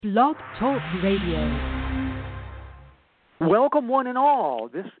Blog Talk Radio. Welcome, one and all.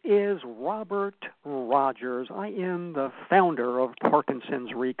 This is Robert Rogers. I am the founder of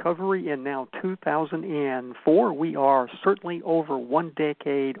Parkinson's Recovery, and now 2004. We are certainly over 1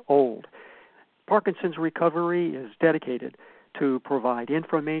 decade old. Parkinson's Recovery is dedicated to provide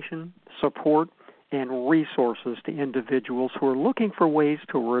information, support, and resources to individuals who are looking for ways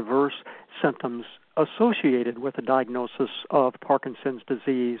to reverse symptoms associated with the diagnosis of Parkinson's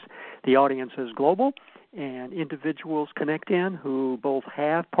disease. The audience is global, and individuals connect in who both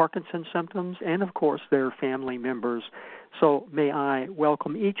have Parkinson's symptoms and, of course, their family members. So may I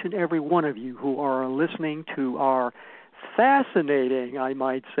welcome each and every one of you who are listening to our fascinating, I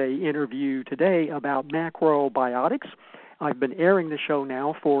might say, interview today about macrobiotics. I've been airing the show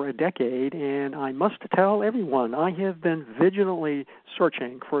now for a decade, and I must tell everyone I have been vigilantly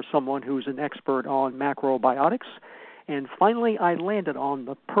searching for someone who's an expert on macrobiotics, and finally I landed on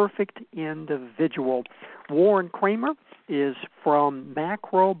the perfect individual. Warren Kramer is from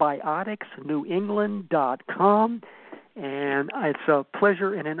macrobioticsnewengland.com, and it's a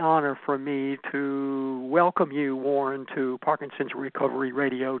pleasure and an honor for me to welcome you, Warren, to Parkinson's Recovery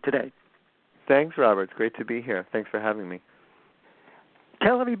Radio today. Thanks, Robert. It's great to be here. Thanks for having me.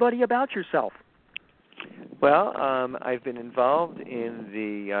 Tell everybody about yourself. Well, I've been involved in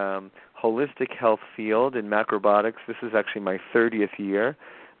the holistic health field in macrobiotics. This is actually my 30th year.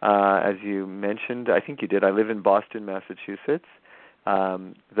 As you mentioned, I think you did, I live in Boston, Massachusetts.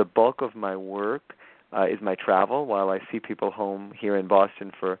 The bulk of my work is my travel while I see people home here in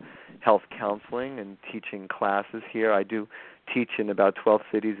Boston for health counseling and teaching classes here. I do teach in about 12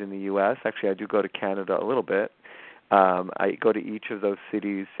 cities in the U.S. Actually, I do go to Canada a little bit. I go to each of those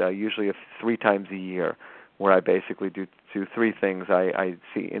cities usually 3 times a year, where I basically do 3 things. I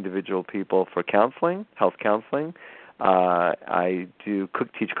see individual people for counseling, health counseling. I do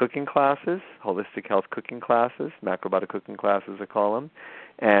teach cooking classes, holistic health cooking classes, macrobiotic cooking classes I call them,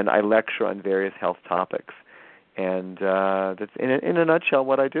 and I lecture on various health topics. And that's in a nutshell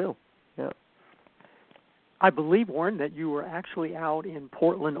what I do. Yeah. I believe, Warren, that you were actually out in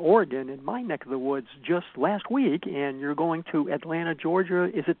Portland, Oregon, in my neck of the woods just last week, and you're going to Atlanta,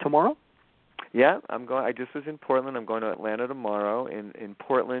 Georgia. Is it tomorrow? Yeah, I'm going. I just was in Portland. I'm going to Atlanta tomorrow. In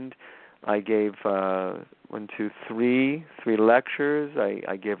Portland, I gave 3 lectures.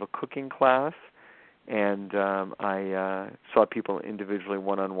 I gave a cooking class, and I saw people individually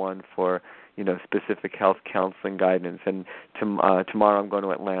one-on-one for specific health counseling guidance. And tomorrow I'm going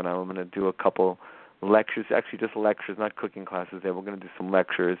to Atlanta. I'm going to do a couple lectures, actually just lectures, not cooking classes there. We're going to do some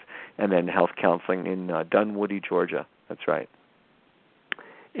lectures and then health counseling in Dunwoody, Georgia. That's right.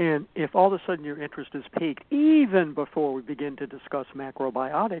 And if all of a sudden your interest is piqued, even before we begin to discuss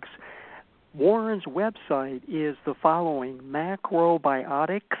macrobiotics, Warren's website is the following,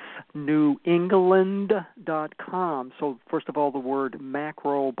 macrobioticsnewengland.com. So first of all, the word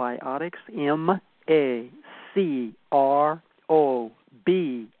macrobiotics,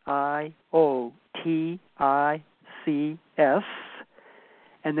 MacroBiotics,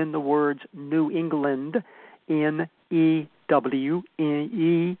 and then the words New England,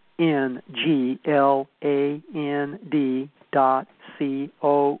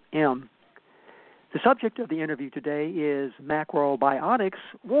 NEWENGLAND.com. The subject of the interview today is macrobiotics.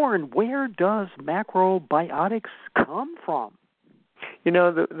 Warren, where does macrobiotics come from?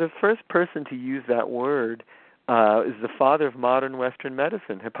 The first person to use that word is the father of modern Western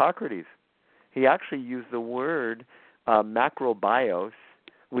medicine, Hippocrates. He actually used the word macrobios,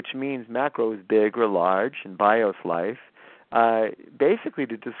 which means macro is big or large, and bios life, basically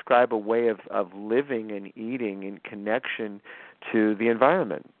to describe a way of living and eating in connection to the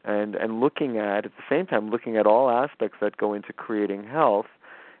environment and looking at the same time, looking at all aspects that go into creating health,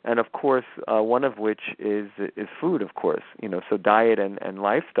 and of course, one of which is food, of course, so diet and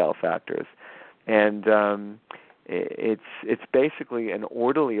lifestyle factors. And it's basically an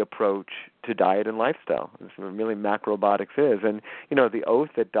orderly approach to diet and lifestyle. That's what really macrobiotics is. And, the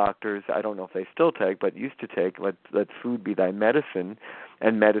oath that doctors, I don't know if they still take, but used to take, let food be thy medicine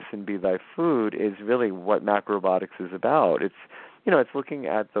and medicine be thy food, is really what macrobiotics is about. It's looking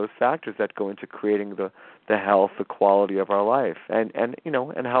at those factors that go into creating the health, the quality of our life, and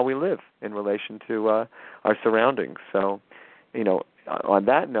how we live in relation to our surroundings. So, on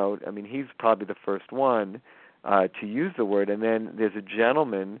that note, he's probably the first one to use the word. And then there's a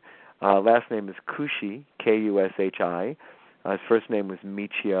gentleman, last name is Kushi, Kushi. His first name was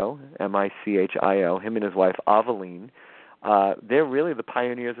Michio, Michio. Him and his wife, Aveline. They're really the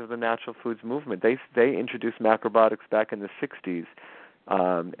pioneers of the natural foods movement. They introduced macrobiotics back in the 60s,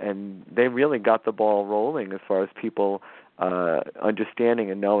 and they really got the ball rolling as far as people understanding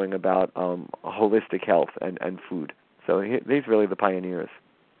and knowing about holistic health and food. So these are really the pioneers.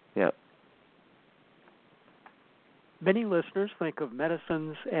 Yeah. Many listeners think of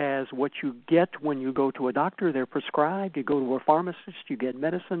medicines as what you get when you go to a doctor. They're prescribed. You go to a pharmacist, you get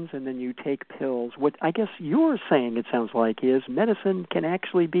medicines, and then you take pills. What I guess you're saying, it sounds like, is medicine can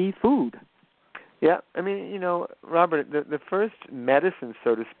actually be food. Yeah, I mean, Robert, the first medicines,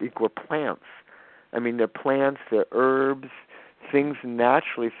 so to speak, were plants. I mean, they're plants, they're herbs, things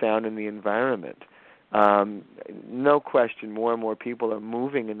naturally found in the environment. No question, more and more people are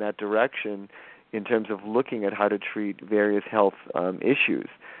moving in that direction in terms of looking at how to treat various health issues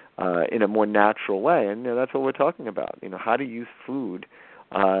in a more natural way, and that's what we're talking about. How to use food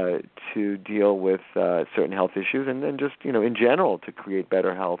to deal with certain health issues, and then just in general to create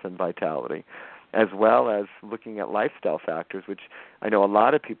better health and vitality, as well as looking at lifestyle factors, which I know a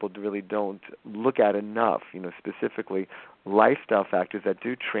lot of people really don't look at enough. Specifically lifestyle factors that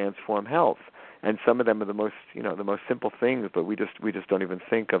do transform health, and some of them are the most simple things, but we just don't even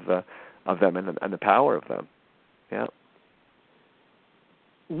think of them and the power of them. Yeah.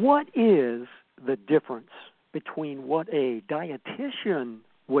 What is the difference between what a dietitian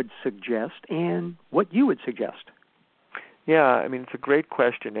would suggest and what you would suggest? Yeah, I mean, it's a great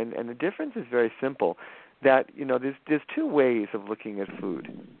question, and the difference is very simple. That there's two ways of looking at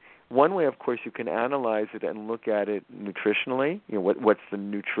food. One way, of course, you can analyze it and look at it nutritionally. What's the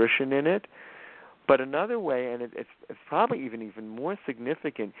nutrition in it? But another way, and it's probably even more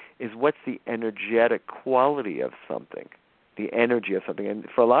significant, is what's the energetic quality of something, the energy of something. And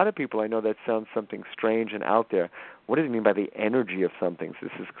for a lot of people, I know that sounds something strange and out there. What does it mean by the energy of something?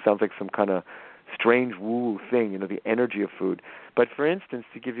 Sounds like some kind of strange woo thing, the energy of food. But for instance,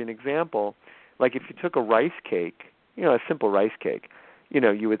 to give you an example, like if you took a rice cake, a simple rice cake,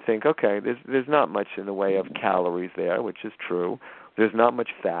 you would think, okay, there's not much in the way of calories there, which is true. There's not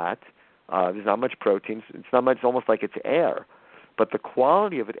much fat. There's not much protein. It's not much. It's almost like it's air. But the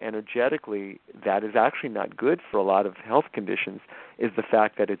quality of it energetically that is actually not good for a lot of health conditions is the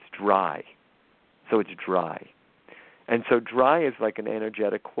fact that it's dry. So it's dry. And so dry is like an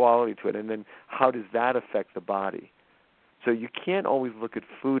energetic quality to it. And then how does that affect the body? So you can't always look at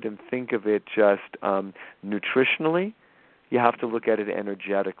food and think of it just nutritionally. You have to look at it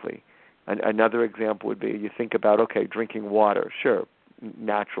energetically. Another example would be you think about, okay, drinking water. Sure,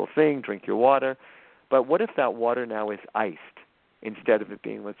 natural thing, drink your water. But what if that water now is iced instead of it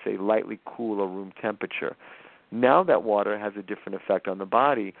being, let's say, lightly cool or room temperature? Now that water has a different effect on the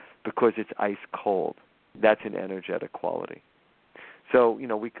body because it's ice cold. That's an energetic quality. So,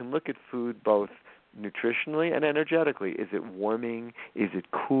 we can look at food both nutritionally and energetically. Is it warming? Is it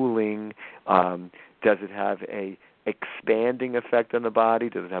cooling? Does it have a expanding effect on the body?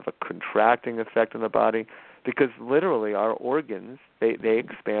 Does it have a contracting effect on the body? Because literally our organs, they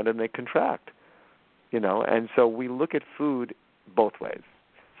expand and they contract, and so we look at food both ways.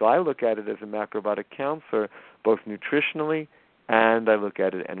 So I look at it as a macrobiotic counselor, both nutritionally and I look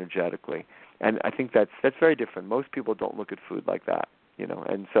at it energetically. And I think that's very different. Most people don't look at food like that,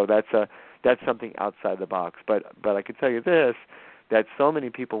 and so that's something outside the box. But I can tell you this, that so many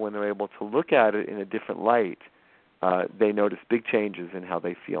people, when they're able to look at it in a different light, they notice big changes in how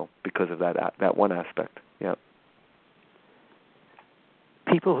they feel because of that one aspect. Yeah.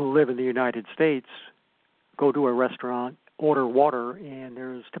 People who live in the United States go to a restaurant, order water, and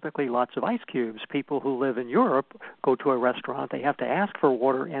there's typically lots of ice cubes. People who live in Europe go to a restaurant, they have to ask for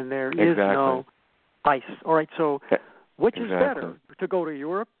water, and there is no ice. All right, so which is better, to go to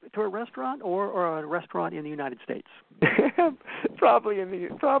Europe to a restaurant or a restaurant in the United States? Probably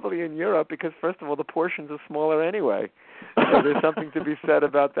in Europe, because first of all, the portions are smaller anyway. So there's something to be said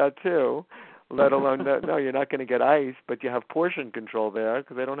about that too. Let alone, no, you're not going to get ice, but you have portion control there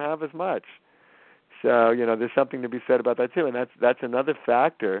because they don't have as much. So, there's something to be said about that too, and that's another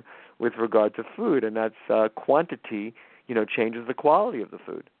factor with regard to food, and that's quantity, changes the quality of the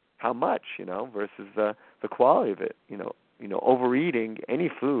food. How much, versus the quality of it. Overeating any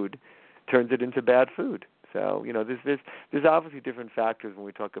food turns it into bad food. So, there's obviously different factors when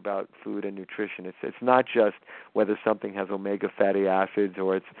we talk about food and nutrition. It's not just whether something has omega fatty acids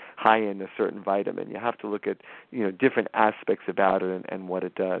or it's high in a certain vitamin. You have to look at, different aspects about it and what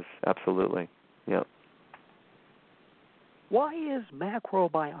it does. Absolutely. Yeah. Why is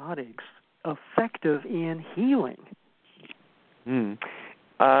macrobiotics effective in healing?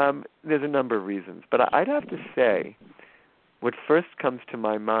 There's a number of reasons, but I'd have to say what first comes to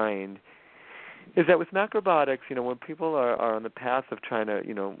my mind is that with macrobiotics, when people are on the path of trying to,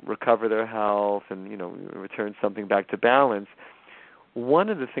 recover their health and, return something back to balance, one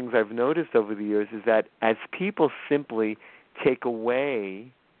of the things I've noticed over the years is that as people simply take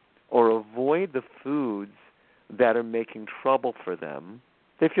away or avoid the foods that are making trouble for them,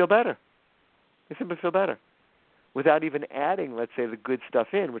 they feel better. They simply feel better without even adding, let's say, the good stuff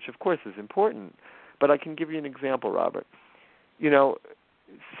in, which of course is important. But I can give you an example, Robert.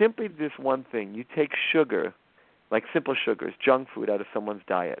 Simply this one thing. You take sugar, like simple sugars, junk food out of someone's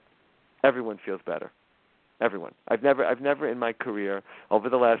diet. Everyone feels better. Everyone. I've never in my career over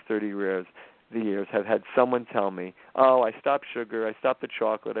the last 30 years have had someone tell me, "Oh, I stopped sugar, I stopped the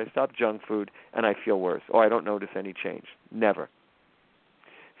chocolate, I stopped junk food, and I feel worse, or I don't notice any change." Never.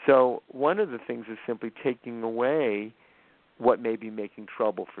 So one of the things is simply taking away what may be making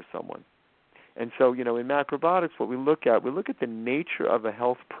trouble for someone. And so, in macrobiotics, what we look at the nature of a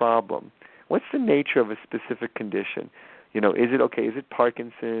health problem. What's the nature of a specific condition? Is it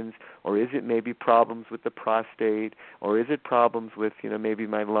Parkinson's, or is it maybe problems with the prostate, or is it problems with, maybe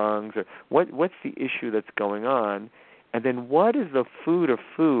my lungs, or what's the issue that's going on? And then what is the food or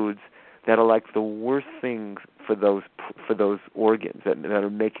foods that are like the worst things for those organs that are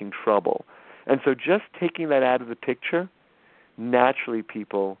making trouble? And so just taking that out of the picture, naturally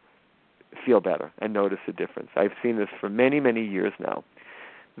people feel better and notice a difference. I've seen this for many, many years now.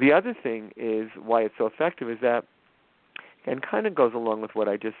 The other thing is why it's so effective is that, and kind of goes along with what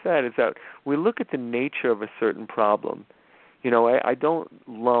I just said, is that we look at the nature of a certain problem. I don't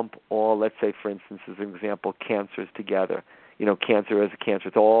lump all, let's say, for instance, as an example, cancers together. Cancer as a cancer,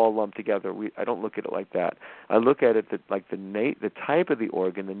 it's all lumped together. I don't look at it like that. I look at it like the type of the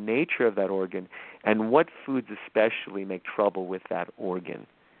organ, the nature of that organ, and what foods especially make trouble with that organ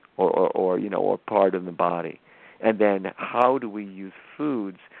or part of the body. And then how do we use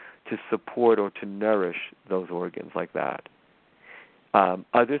foods to support or to nourish those organs like that?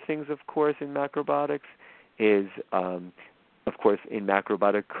 Other things, of course, in macrobiotics is, of course, in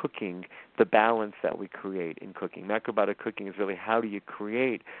macrobiotic cooking, the balance that we create in cooking. Macrobiotic cooking is really how do you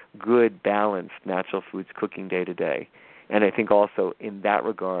create good, balanced natural foods cooking day to day. And I think also in that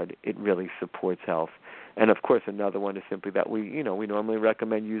regard, it really supports health. And, of course, another one is simply that we normally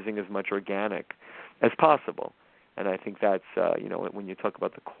recommend using as much organic as possible. And I think that's, when you talk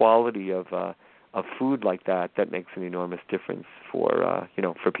about the quality of food like that, that makes an enormous difference for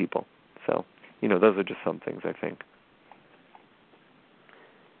people. So, those are just some things I think.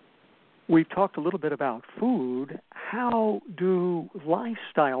 We've talked a little bit about food. How do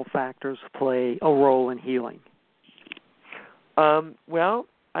lifestyle factors play a role in healing? Well,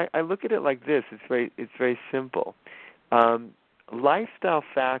 I look at it like this. It's very simple. Lifestyle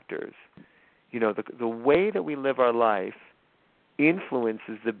factors, the way that we live our life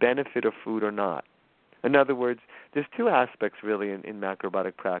influences the benefit of food or not. In other words, there's two aspects really in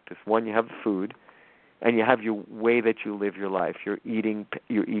macrobiotic practice. One, you have the food, and you have your way that you live your life, your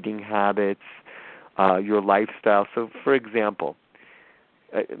eating habits, your lifestyle. So, for example,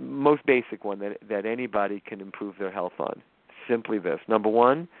 most basic one that anybody can improve their health on, simply this. Number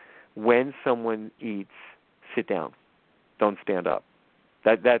one, when someone eats, sit down. Don't stand up.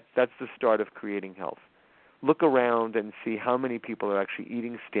 That's the start of creating health. Look around and see how many people are actually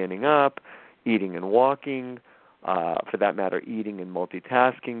eating standing up, eating and walking, for that matter, eating and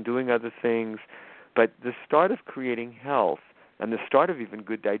multitasking, doing other things. But the start of creating health and the start of even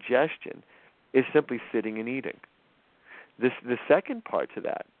good digestion is simply sitting and eating. The second part to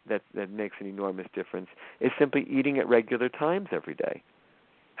that makes an enormous difference is simply eating at regular times every day.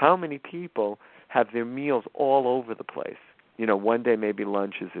 How many people have their meals all over the place? One day maybe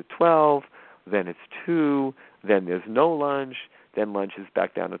lunch is at 12, then it's 2, then there's no lunch, then lunch is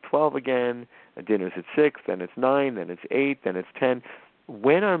back down to 12 again, dinner's at 6, then it's 9, then it's 8, then it's 10.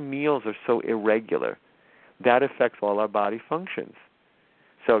 When our meals are so irregular, that affects all our body functions.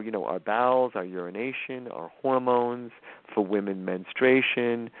 So, our bowels, our urination, our hormones, for women,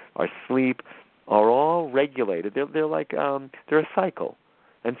 menstruation, our sleep, are all regulated. They're like, they're a cycle.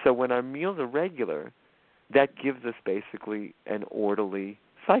 And so when our meals are regular, that gives us basically an orderly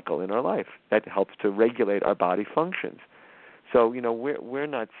cycle in our life that helps to regulate our body functions. So, we're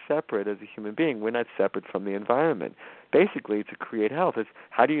not separate as a human being. We're not separate from the environment. Basically, to create health is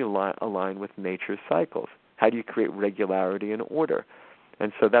how do you align with nature's cycles? How do you create regularity and order?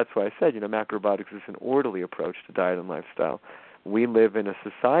 And so that's why I said, macrobiotics is an orderly approach to diet and lifestyle. We live in a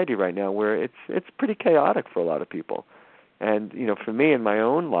society right now where it's pretty chaotic for a lot of people. And, for me in my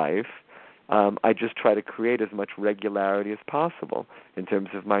own life, I just try to create as much regularity as possible in terms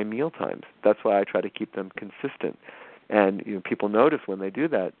of my meal times. That's why I try to keep them consistent. And people notice when they do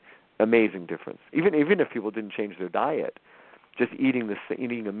that, amazing difference. Even if people didn't change their diet, just eating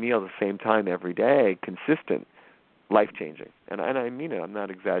a meal at the same time every day, consistent, life-changing. And I mean it. I'm not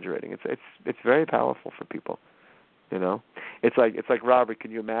exaggerating. It's very powerful for people. You know, it's like Robert.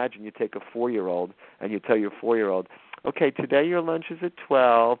 Can you imagine? You take a 4-year-old and you tell your 4-year-old, okay, today your lunch is at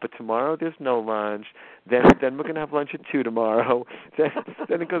 12, but tomorrow there's no lunch. Then we're gonna have lunch at 2 tomorrow.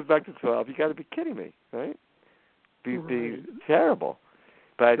 Then it goes back to 12. You got to be kidding me, right? Be terrible.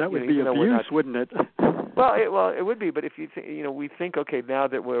 But that would be abuse, wouldn't it? Well, it would be. But if we think, okay, now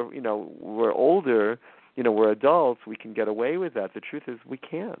that we're older, we're adults, we can get away with that. The truth is, we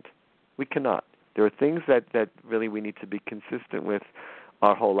can't. We cannot. There are things that really we need to be consistent with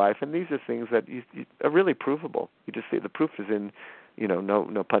our whole life, and these are things that you are really provable. You just see the proof is in,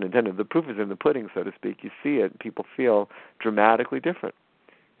 no pun intended. The proof is in the pudding, so to speak. You see it, and people feel dramatically different.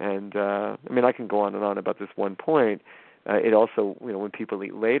 And I can go on and on about this one point. It also, when people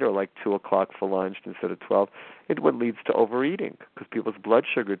eat later, like 2 o'clock for lunch instead of 12, what leads to overeating because people's blood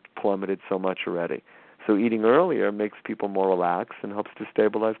sugar plummeted so much already. So eating earlier makes people more relaxed and helps to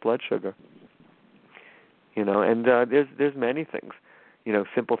stabilize blood sugar. And there's many things,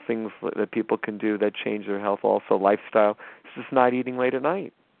 simple things that people can do that change their health. Also, lifestyle. It's just not eating late at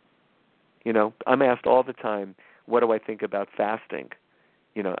night. I'm asked all the time, what do I think about fasting?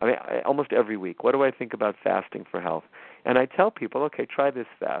 Almost every week, what do I think about fasting for health? And I tell people, okay, try this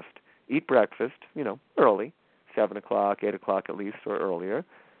fast. Eat breakfast, early, 7 o'clock, 8 o'clock at least, or earlier.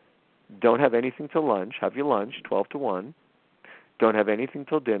 Don't have anything till lunch. Have your lunch, 12 to 1. Don't have anything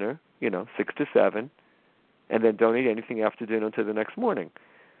till dinner, 6 to 7. And then don't eat anything after dinner until the next morning.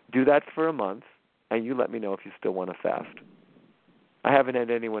 Do that for a month, and you let me know if you still want to fast. I haven't had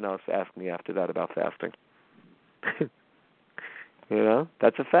anyone else ask me after that about fasting.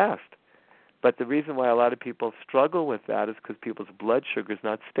 That's a fast. But the reason why a lot of people struggle with that is because people's blood sugar is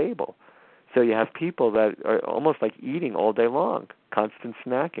not stable. So you have people that are almost like eating all day long, constant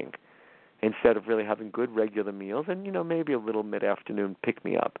snacking, instead of really having good regular meals and, maybe a little mid-afternoon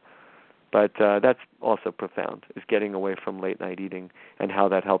pick-me-up. But that's also profound, is getting away from late-night eating and how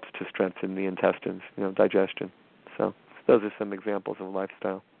that helps to strengthen the intestines, digestion. So those are some examples of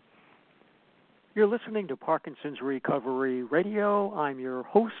lifestyle. You're listening to Parkinson's Recovery Radio. I'm your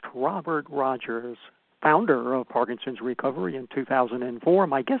host, Robert Rogers, founder of Parkinson's Recovery in 2004.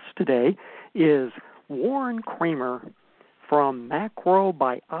 My guest today is Warren Kramer from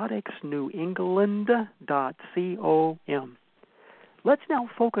macrobioticsnewengland.com. Let's now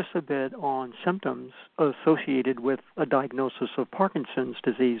focus a bit on symptoms associated with a diagnosis of Parkinson's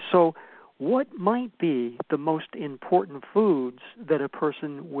disease. So what might be the most important foods that a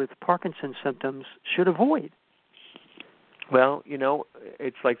person with Parkinson's symptoms should avoid? Well,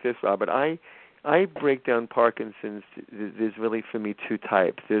 it's like this, Robert. I break down Parkinson's. There's really, for me, 2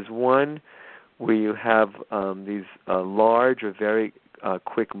 types. There's one where you have these large or very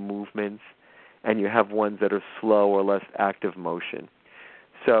quick movements, and you have ones that are slow or less active motion.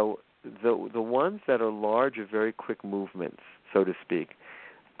 So the ones that are large or very quick movements, so to speak,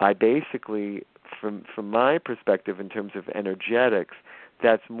 I basically, from my perspective in terms of energetics,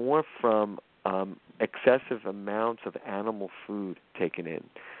 that's more from excessive amounts of animal food taken in.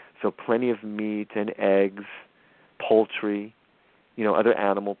 So plenty of meat and eggs, poultry, other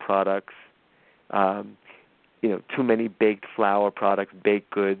animal products, too many baked flour products, baked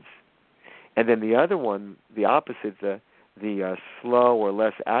goods. And then the other one, the opposite, the slow or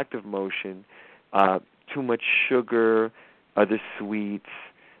less active motion, too much sugar, other sweets,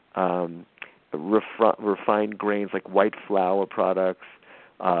 refined grains like white flour products,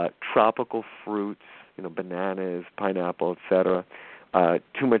 tropical fruits, bananas, pineapple, etc.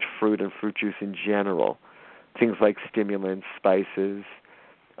 Too much fruit and fruit juice in general, things like stimulants, spices.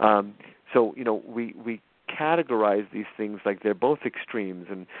 So we categorize these things like they're both extremes.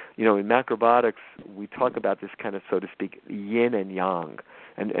 And, in macrobiotics, we talk about this kind of, so to speak, yin and yang.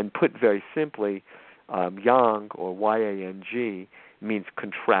 And put very simply, yang, or Y-A-N-G, means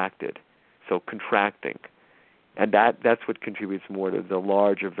contracted, so contracting. And that's what contributes more to the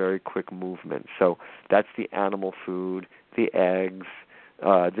large or very quick movement. So that's the animal food, the eggs,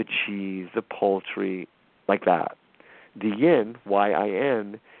 the cheese, the poultry, like that. The yin,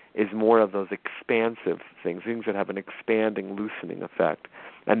 Y-I-N, is more of those expansive things that have an expanding, loosening effect.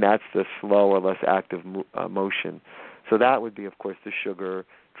 And that's the slow or less active motion. So that would be, of course, the sugar,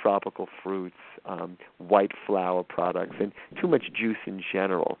 tropical fruits, white flour products, and too much juice in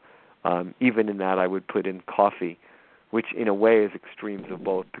general. Even in that, I would put in coffee, which in a way is extremes of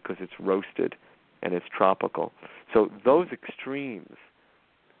both because it's roasted and it's tropical. So those extremes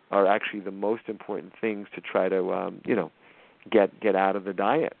are actually the most important things to try to, get out of the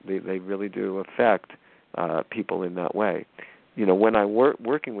diet. They really do affect people in that way. When I'm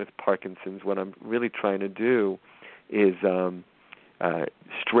working with Parkinson's, what I'm really trying to do is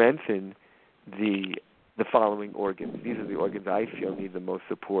strengthen the following organs. These are the organs I feel need the most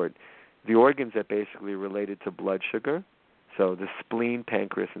support. The organs that basically related to blood sugar, so the spleen,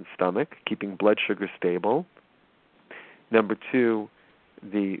 pancreas, and stomach, keeping blood sugar stable. Number 2,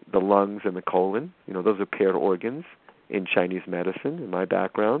 the lungs and the colon. Those are paired organs in Chinese medicine, in my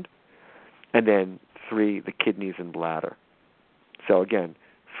background. And then 3, the kidneys and bladder. So again,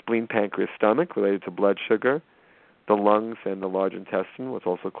 spleen, pancreas, stomach, related to blood sugar. The lungs and the large intestine, what's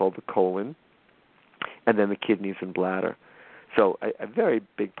also called the colon. And then the kidneys and bladder. So a very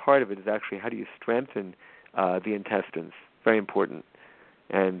big part of it is actually how do you strengthen the intestines. Very important.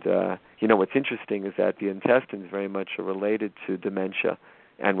 And, what's interesting is that the intestines very much are related to dementia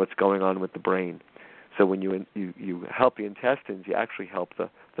and what's going on with the brain. So when you help the intestines, you actually help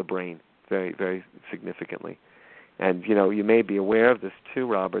the brain very, very significantly. And, you may be aware of this too,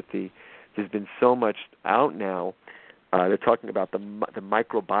 Robert. There's been so much out now. They're talking about the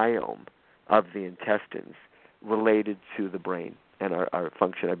microbiome of the intestines related to the brain and our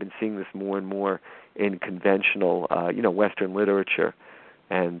function. I've been seeing this more and more in conventional, Western literature.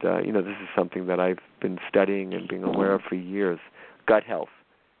 And, this is something that I've been studying and being aware of for years, gut health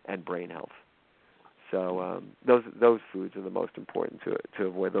and brain health. So those foods are the most important to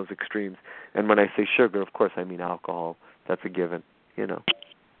avoid those extremes. And when I say sugar, of course, I mean alcohol. That's a given,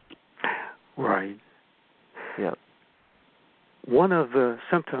 Right. Yeah. One of the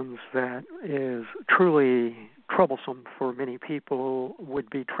symptoms that is truly troublesome for many people would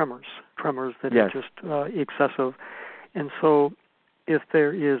be tremors that Yes. are just excessive. And so if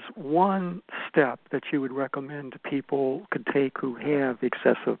there is one step that you would recommend people could take who have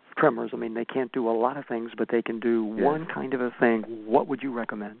excessive tremors, they can't do a lot of things, but they can do one kind of a thing, what would you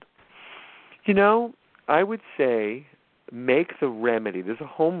recommend? I would say make the remedy. There's a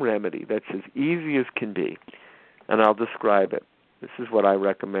home remedy that's as easy as can be, and I'll describe it. This is what I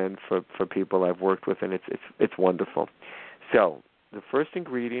recommend for people I've worked with, and it's wonderful. So the first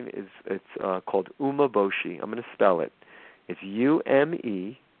ingredient is called umeboshi. I'm going to spell it. It's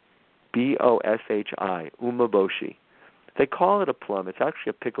umeboshi, umeboshi. They call it a plum. It's actually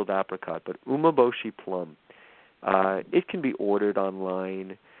a pickled apricot, but umeboshi plum. It can be ordered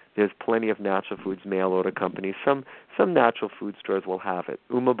online. There's plenty of natural foods mail order companies. Some natural food stores will have it.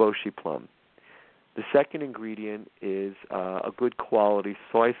 Umeboshi plum. The second ingredient is a good quality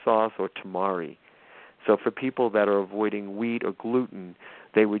soy sauce or tamari. So for people that are avoiding wheat or gluten,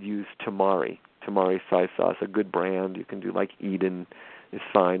 they would use tamari soy sauce, a good brand. You can do like Eden is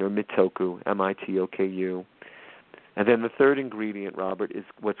fine, or Mitoku, Mitoku. And then the third ingredient, Robert, is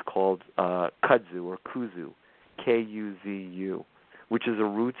what's called kudzu or kuzu, Kuzu, which is a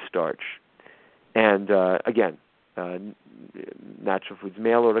root starch. And again, natural foods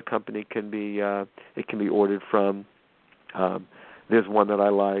mail order company can be ordered from. There's one that I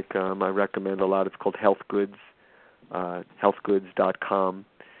like. I recommend a lot. It's called Health Goods, healthgoods.com.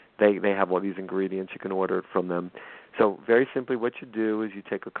 They have all these ingredients. You can order it from them. So very simply, what you do is you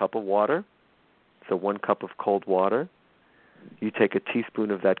take a cup of water, so 1 cup of cold water. You take a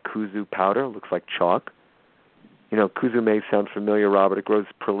teaspoon of that kuzu powder. It looks like chalk. Kuzu may sound familiar, Robert. It grows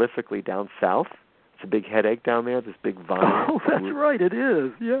prolifically down south. It's a big headache down there. This big vine. Oh, that's right. It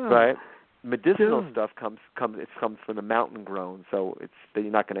is. Yeah. Right. Medicinal stuff comes from the mountain grown, so you're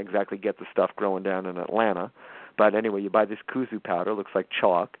not going to exactly get the stuff growing down in Atlanta. But anyway, you buy this kuzu powder. It looks like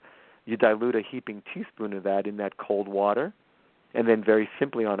chalk. You dilute a heaping teaspoon of that in that cold water, and then very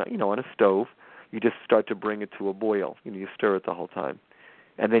simply on a stove, you just start to bring it to a boil. You stir it the whole time,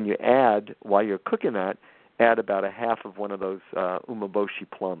 and then you add, while you're cooking that, add about a half of one of those umeboshi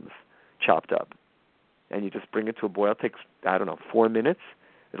plums chopped up, and you just bring it to a boil. It takes 4 minutes.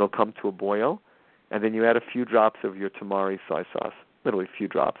 It'll come to a boil, and then you add a few drops of your tamari soy sauce, literally a few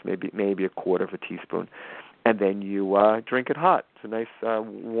drops, maybe a quarter of a teaspoon, and then you drink it hot. It's a nice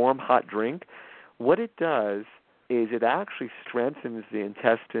warm, hot drink. What it does is it actually strengthens the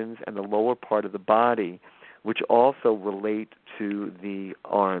intestines and the lower part of the body, which also relate to the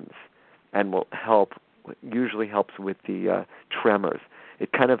arms and usually helps with the tremors.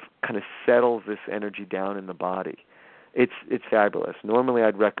 It kind of settles this energy down in the body. It's fabulous. Normally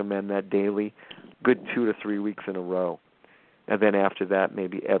I'd recommend that daily, good 2 to 3 weeks in a row. And then after that,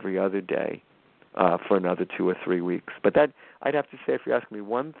 maybe every other day for another 2 or 3 weeks. But that, I'd have to say, if you're asking me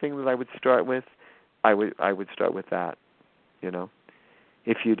one thing that I would start with, I would start with that,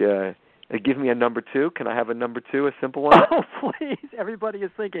 If you'd give me a number 2, can I have a number 2, a simple one? Oh, please. Everybody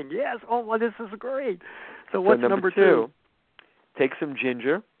is thinking, yes, this is great. So what's number 2? Take some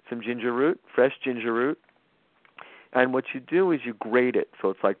ginger root, fresh ginger root. And what you do is you grate it, so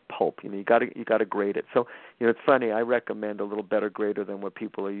it's like pulp. You got to grate it. So it's funny. I recommend a little better grater than what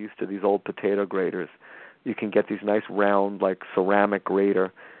people are used to. These old potato graters. You can get these nice round, like ceramic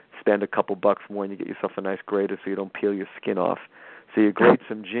grater. Spend a couple bucks more, and you get yourself a nice grater, so you don't peel your skin off. So you grate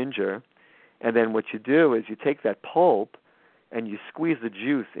some ginger, and then what you do is you take that pulp and you squeeze the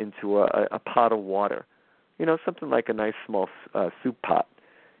juice into a pot of water. Something like a nice small soup pot,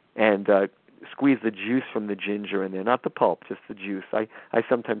 and squeeze the juice from the ginger in there, not the pulp, just the juice. I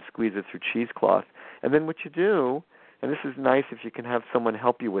sometimes squeeze it through cheesecloth. And then what you do, and this is nice if you can have someone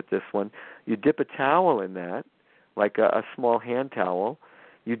help you with this one, you dip a towel in that, like a small hand towel.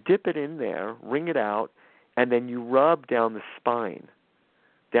 You dip it in there, wring it out, and then you rub down the spine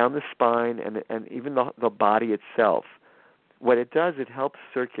and even the body itself. What it does, it helps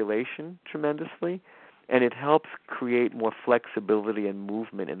circulation tremendously, and it helps create more flexibility and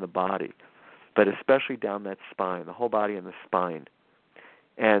movement in the body, but especially down that spine, the whole body and the spine.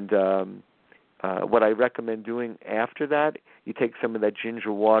 And what I recommend doing after that, you take some of that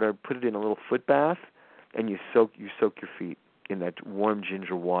ginger water, put it in a little foot bath, and you soak your feet in that warm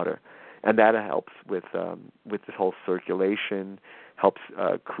ginger water, and that helps with this whole circulation, helps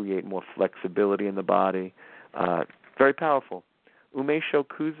create more flexibility in the body. Very powerful. Ume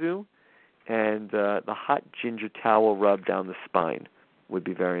shokuzu and the hot ginger towel rub down the spine would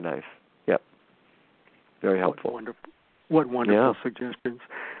be very nice. Yep. Very helpful. What wonderful suggestions.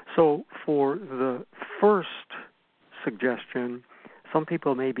 So for the first suggestion, some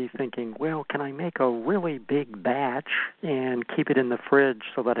people may be thinking, well, can I make a really big batch and keep it in the fridge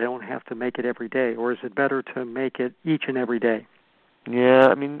so that I don't have to make it every day? Or is it better to make it each and every day?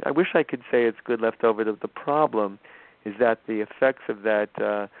 Yeah, I wish I could say it's good leftover. The problem is that the effects of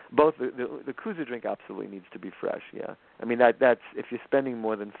that, both the kuzu drink absolutely needs to be fresh. Yeah, that's if you're spending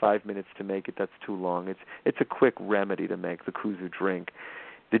more than 5 minutes to make it, that's too long. It's a quick remedy to make the kuzu drink.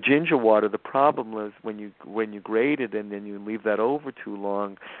 The ginger water, the problem is when you grate it and then you leave that over too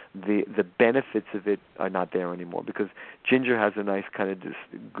long, the benefits of it are not there anymore, because ginger has a nice kind of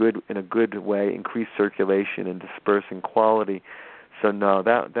in a good way, increased circulation and dispersing quality. So no,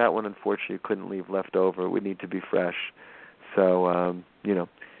 that one unfortunately couldn't leave left over. It would need to be fresh. So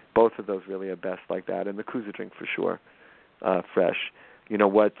both of those really are best like that, and the kuzu drink for sure, fresh.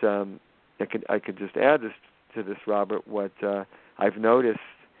 What I could just add to this, Robert. What I've noticed,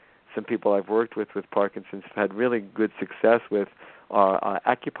 some people I've worked with Parkinson's have had really good success with are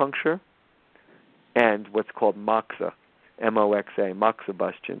acupuncture and what's called moxa, M-O-X-A,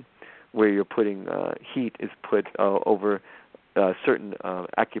 moxibustion, where you're putting heat is put over certain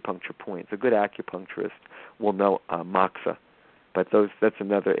acupuncture points. A good acupuncturist will know moxa, but that's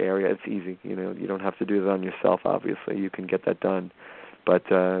another area. It's easy. You don't have to do that on yourself. Obviously, you can get that done, but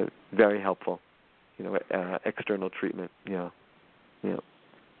very helpful. External treatment. Yeah.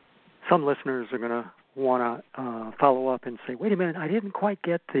 Some listeners are going to want to follow up and say, wait a minute, I didn't quite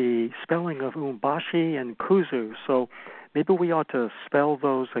get the spelling of umbashi and kuzu, so maybe we ought to spell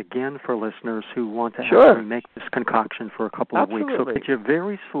those again for listeners who want to actually make this concoction for a couple of weeks. So could you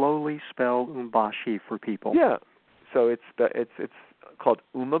very slowly spell umbashi for people? Yeah. So it's called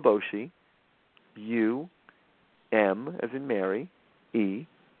umaboshi, U-M as in Mary, E,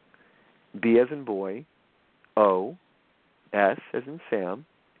 B as in boy, O, S as in Sam,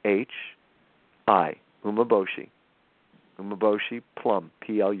 H-I, umaboshi. Umaboshi plum,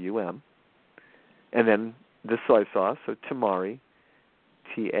 P-L-U-M. And then the soy sauce, so tamari,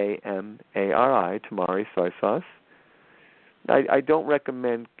 T-A-M-A-R-I, tamari soy sauce. I don't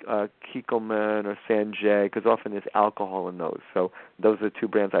recommend Kikkoman or Sanjay because often there's alcohol in those. So those are two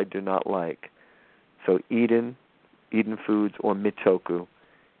brands I do not like. So Eden Foods, or Mitoku,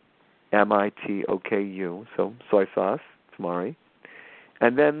 M-I-T-O-K-U, so soy sauce, tamari.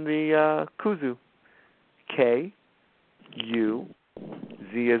 And then the kuzu, K-U-Z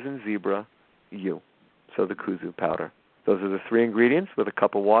as in zebra, U. So the kuzu powder. Those are the three ingredients with a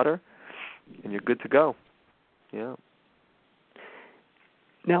cup of water, and you're good to go. Yeah.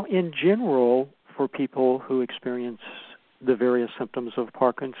 Now, in general, for people who experience the various symptoms of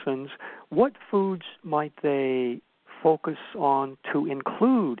Parkinson's, what foods might they focus on to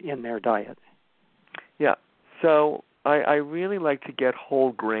include in their diet? Yeah. So I really like to get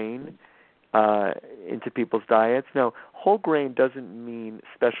whole grain into people's diets. Now, whole grain doesn't mean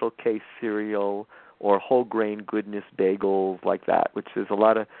special case cereal or whole grain goodness bagels like that, which there's a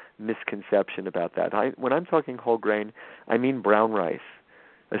lot of misconception about that. When I'm talking whole grain, I mean brown rice,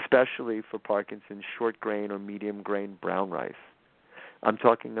 especially for Parkinson's, short grain or medium grain brown rice. I'm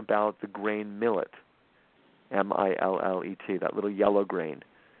talking about the grain millet, M-I-L-L-E-T, that little yellow grain.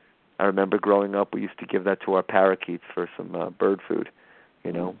 I remember growing up, we used to give that to our parakeets for some bird food,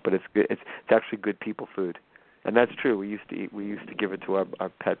 But it's good. It's actually good people food, and that's true. We used to give it to our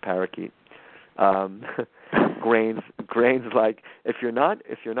pet parakeet. Grains like if you're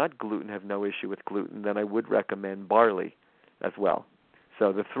not gluten, have no issue with gluten, then I would recommend barley as well.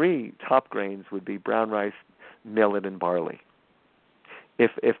 So the three top grains would be brown rice, millet, and barley.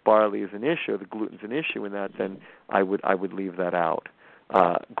 If barley is an issue, the gluten's an issue in that, then I would leave that out.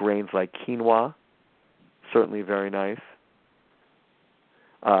 Grains like quinoa, certainly very nice.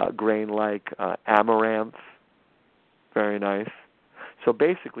 Grain like amaranth, very nice. So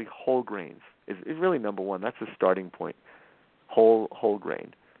basically, whole grains is really number one. That's a starting point. Whole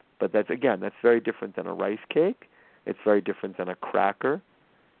grain, but that's very different than a rice cake. It's very different than a cracker.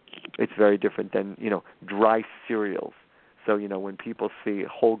 It's very different than dry cereals. So when people see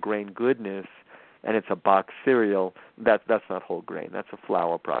whole grain goodness and it's a box cereal, that's not whole grain. That's a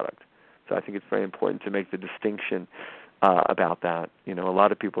flour product. So I think it's very important to make the distinction about that. A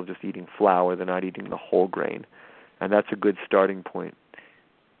lot of people are just eating flour; they're not eating the whole grain, and that's a good starting point.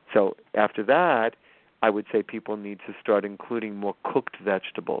 So after that, I would say people need to start including more cooked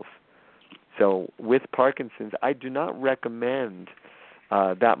vegetables. So with Parkinson's, I do not recommend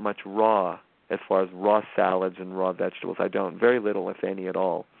that much raw, as far as raw salads and raw vegetables. I don't. Very little, if any at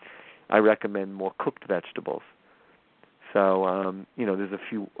all. I recommend more cooked vegetables. So, there's a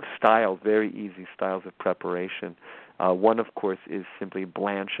few styles, very easy styles of preparation. One, of course, is simply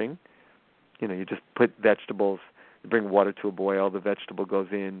blanching. You just put vegetables, you bring water to a boil, the vegetable goes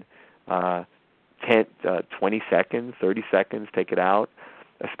in 20 seconds, 30 seconds, take it out,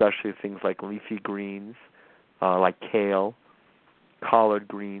 especially things like leafy greens, like kale, collard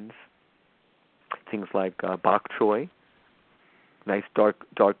greens, things like bok choy, nice dark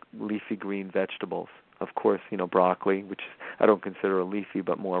leafy green vegetables. Of course, broccoli, which I don't consider a leafy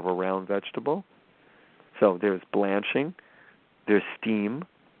but more of a round vegetable. So there's blanching, there's steam.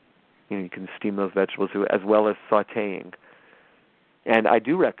 You can steam those vegetables as well as sautéing. And I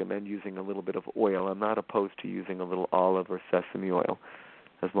do recommend using a little bit of oil. I'm not opposed to using a little olive or sesame oil,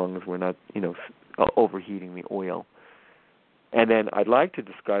 as long as we're not, overheating the oil. And then I'd like to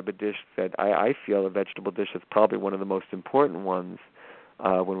describe a dish that I feel a vegetable dish is probably one of the most important ones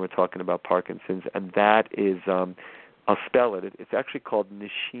when we're talking about Parkinson's, and that is, I'll spell it. It's actually called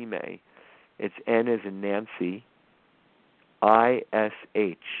nishime. It's N as in Nancy, I-S-H-I-M-E,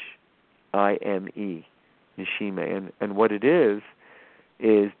 nishime. And what it is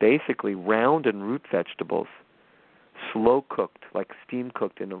basically round and root vegetables, slow cooked, like steam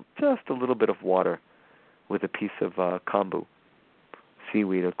cooked in just a little bit of water with a piece of kombu,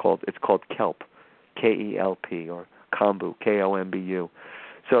 seaweed. It's called kelp, K-E-L-P, or kombu, K-O-M-B-U.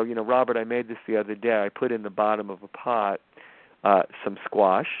 So, Robert, I made this the other day. I put in the bottom of a pot some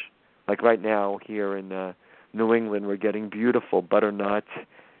squash. Like right now here in New England, we're getting beautiful butternut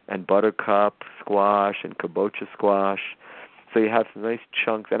and buttercup squash and kabocha squash. So you have some nice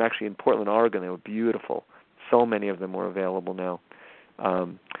chunks. And actually in Portland, Oregon, they were beautiful. So many of them were available now.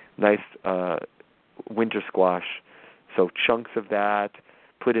 Nice winter squash. So chunks of that.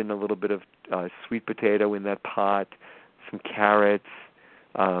 Put in a little bit of sweet potato in that pot, some carrots.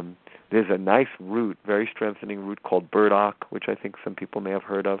 There's a nice root, very strengthening root called burdock, which I think some people may have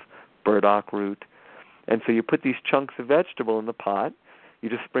heard of, burdock root. And so you put these chunks of vegetable in the pot. You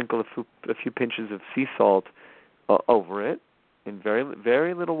just sprinkle a few pinches of sea salt over it, and very,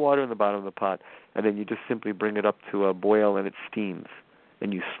 very little water in the bottom of the pot. And then you just simply bring it up to a boil, and it steams.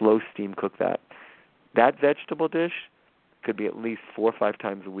 And you slow steam cook that. That vegetable dish could be at least 4 or 5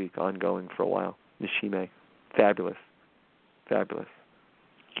 times a week, ongoing for a while. Nishime, fabulous.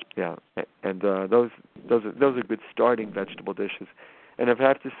 Yeah, and those are good starting vegetable dishes. And if I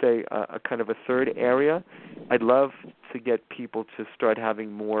have to say a kind of a third area, I'd love to get people to start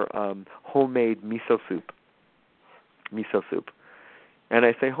having more homemade miso soup. And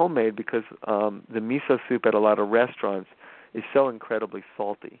I say homemade because the miso soup at a lot of restaurants is so incredibly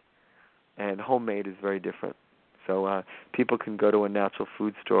salty, and homemade is very different. So people can go to a natural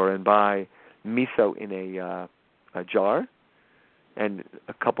food store and buy miso in a jar, and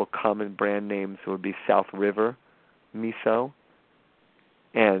a couple common brand names would be South River miso,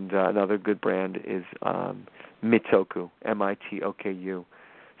 and another good brand is Mitoku, M-I-T-O-K-U.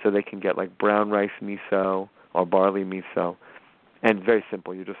 So they can get like brown rice miso or barley miso, and very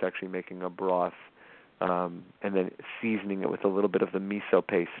simple. You're just actually making a broth and then seasoning it with a little bit of the miso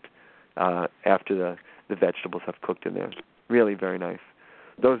paste after the vegetables have cooked in there. Really very nice.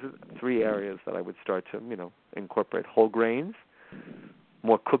 Those are 3 areas that I would start to, incorporate. Whole grains,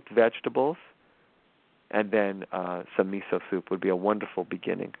 more cooked vegetables, and then some miso soup would be a wonderful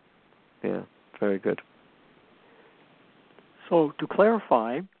beginning. Yeah, very good. So to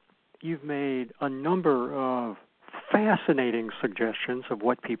clarify, you've made a number of fascinating suggestions of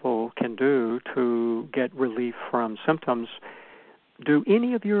what people can do to get relief from symptoms. Do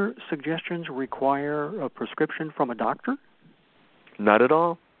any of your suggestions require a prescription from a doctor? Not at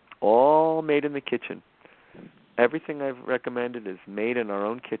all. All made in the kitchen. Everything I've recommended is made in our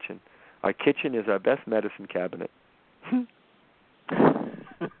own kitchen. Our kitchen is our best medicine cabinet.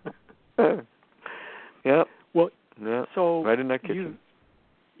 Yep. Well, yep. so right in our kitchen.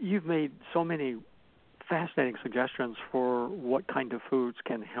 You've made so many fascinating suggestions for what kind of foods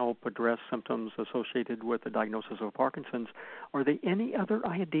can help address symptoms associated with the diagnosis of Parkinson's. Are there any other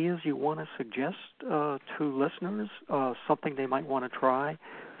ideas you want to suggest to listeners, something they might want to try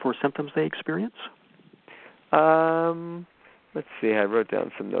for symptoms they experience? Let's see. I wrote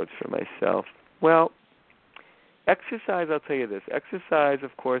down some notes for myself. Well, exercise, I'll tell you this. Exercise,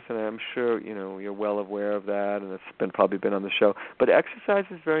 of course, and I'm sure you're well aware of that, and it's probably been on the show. But exercise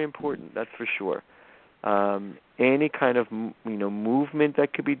is very important. That's for sure. Any kind of movement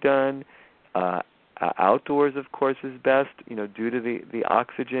that could be done, outdoors, of course, is best. Due to the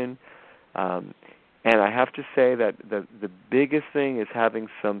oxygen. And I have to say that the biggest thing is having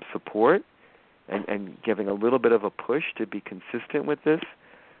some support and giving a little bit of a push to be consistent with this.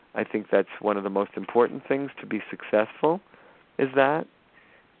 I think that's one of the most important things to be successful, is that.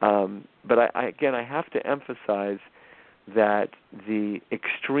 But I have to emphasize that the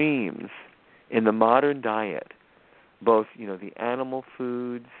extremes in the modern diet, both the animal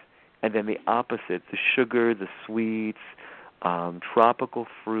foods and then the opposite, the sugar, the sweets, tropical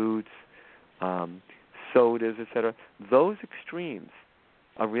fruits, sodas, etc. Those extremes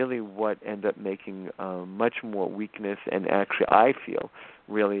are really what end up making much more weakness, and actually, I feel,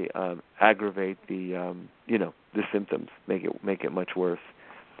 really aggravate the symptoms, make it much worse.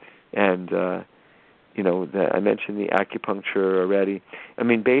 And I mentioned the acupuncture already. I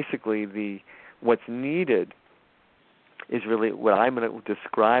mean, basically, what's needed is really what I'm going to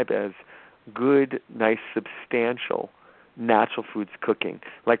describe as good, nice, substantial natural foods cooking.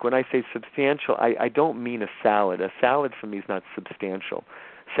 Like when I say substantial, I don't mean a salad. A salad for me is not substantial.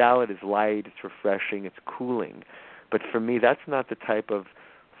 Salad is light, it's refreshing, it's cooling. But for me, that's not the type of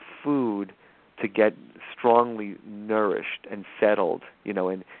food to get strongly nourished and settled,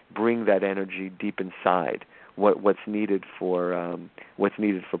 and bring that energy deep inside. What's needed for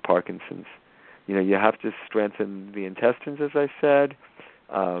Parkinson's. You have to strengthen the intestines, as I said.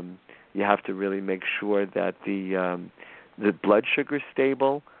 You have to really make sure that the blood sugar is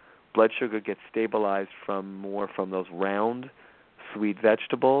stable. Blood sugar gets stabilized from those round, sweet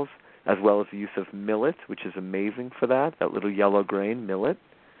vegetables, as well as the use of millet, which is amazing for that little yellow grain, millet.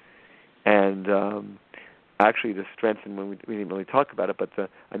 And actually to strengthen, when we didn't really talk about it, but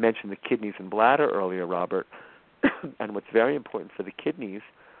I mentioned the kidneys and bladder earlier, Robert, and what's very important for the kidneys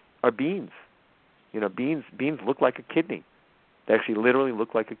are beans. Beans look like a kidney. They actually literally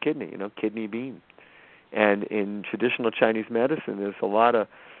look like a kidney, kidney bean. And in traditional Chinese medicine, there's a lot of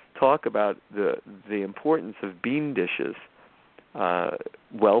talk about the importance of bean dishes,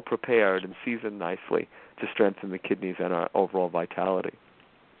 well prepared and seasoned nicely, to strengthen the kidneys and our overall vitality.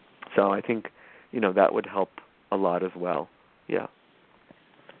 So I think, that would help a lot as well. Yeah.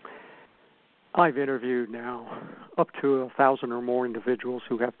 I've interviewed now up to 1,000 or more individuals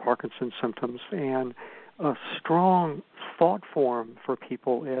who have Parkinson's symptoms, and a strong thought form for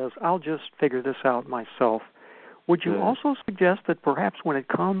people is, I'll just figure this out myself. Would you also suggest that perhaps when it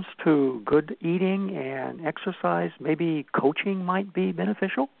comes to good eating and exercise, maybe coaching might be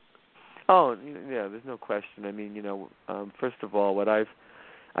beneficial? Oh, yeah, there's no question. I mean, first of all, what I've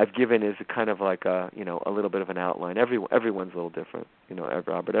given is a kind of like a little bit of an outline. Everyone's a little different,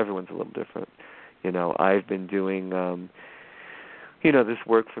 Robert. Everyone's a little different. I've been doing, this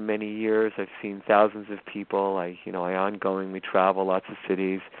work for many years. I've seen thousands of people. I ongoingly travel lots of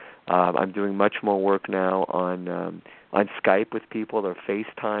cities. I'm doing much more work now on Skype with people, or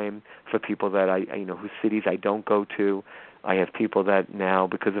FaceTime for people that whose cities I don't go to. I have people that now,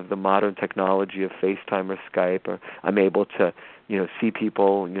 because of the modern technology of FaceTime or Skype, I'm able to, see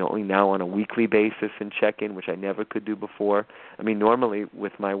people, only now on a weekly basis and check in, which I never could do before. I mean, normally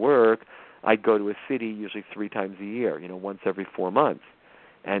with my work, I'd go to a city usually 3 times a year, once every 4 months,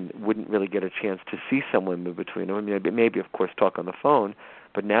 and wouldn't really get a chance to see someone in between them. I mean, maybe, of course, talk on the phone.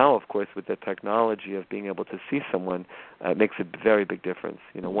 But now, of course, with the technology of being able to see someone, it makes a very big difference.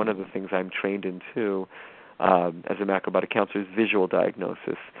 One of the things I'm trained in, too, as a macrobiotic counselor, is visual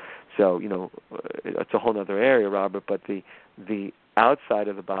diagnosis. So, it's a whole other area, Robert, but the outside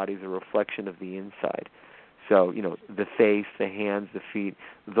of the body is a reflection of the inside. So, the face, the hands, the feet,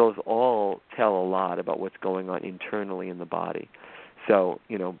 those all tell a lot about what's going on internally in the body. So,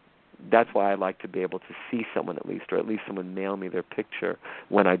 that's why I like to be able to see someone at least, or at least someone mail me their picture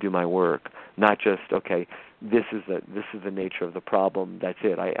when I do my work. Not just, okay, this is the nature of the problem, that's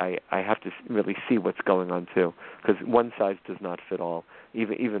it. I have to really see what's going on too, because one size does not fit all,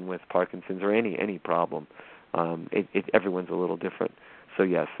 even with Parkinson's or any problem. Everyone's a little different. So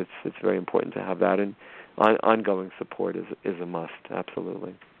yes, it's very important to have that, and ongoing support is a must.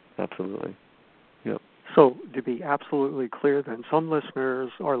 Absolutely. Yep. So to be absolutely clear, then, some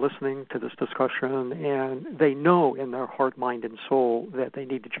listeners are listening to this discussion and they know in their heart, mind, and soul that they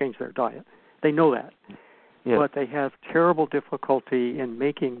need to change their diet. They know that. Yeah. But they have terrible difficulty in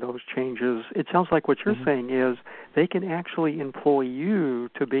making those changes. It sounds like what you're saying is they can actually employ you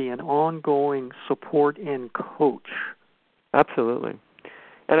to be an ongoing support and coach. Absolutely.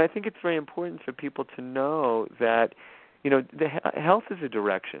 And I think it's very important for people to know that, health is a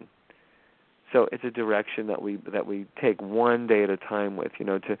direction. So it's a direction that we take one day at a time with.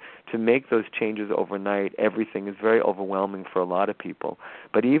 To make those changes overnight, everything is very overwhelming for a lot of people.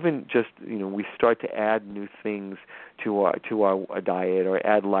 But even just we start to add new things to our diet or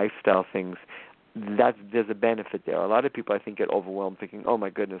add lifestyle things. There's a benefit there. A lot of people, I think, get overwhelmed thinking, "Oh my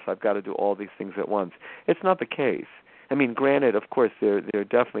goodness, I've got to do all these things at once." It's not the case. I mean, granted, of course, there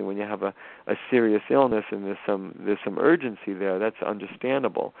definitely, when you have a serious illness and there's some urgency there, that's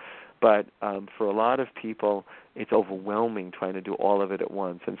understandable. But for a lot of people, it's overwhelming trying to do all of it at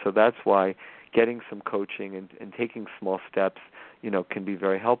once. And so that's why getting some coaching and taking small steps, can be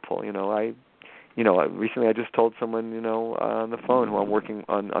very helpful. Recently I just told someone, on the phone who I'm working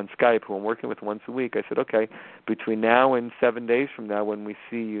on Skype, who I'm working with once a week, I said, okay, between now and 7 days from now when we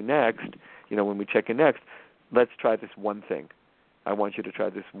see you next, when we check in next, let's try this one thing. I want you to try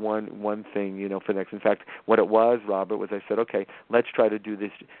this one thing, for next. In fact, what it was, Robert, was I said, okay, let's try to do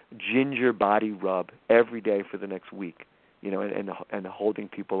this ginger body rub every day for the next week, and holding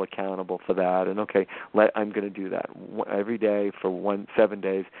people accountable for that. And okay, I'm going to do that every day for 7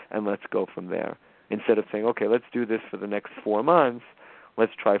 days, and let's go from there. Instead of saying, okay, let's do this for the next 4 months,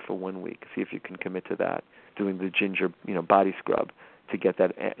 let's try for 1 week. See if you can commit to that. Doing the ginger, body scrub to get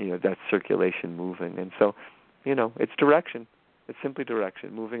that, that circulation moving. And so, it's direction. It's simply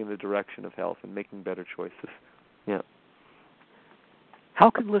direction, moving in the direction of health and making better choices. Yeah. How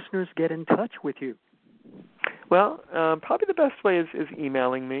can listeners get in touch with you? Well, probably the best way is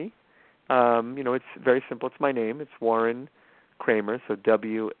emailing me. It's very simple. It's my name. It's Warren Kramer, so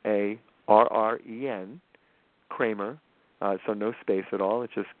WARREN, Kramer, so no space at all.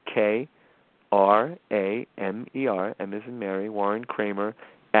 It's just KRAMER, M as in Mary, Warren Kramer,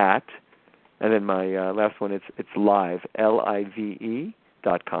 at, and then my last one, it's live,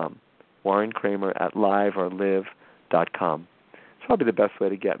 LIVE.com. Warren Kramer at live or live.com. It's probably the best way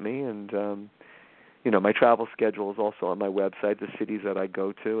to get me. And, my travel schedule is also on my website, the cities that I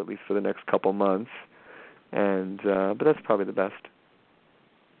go to, at least for the next couple months. And but that's probably the best.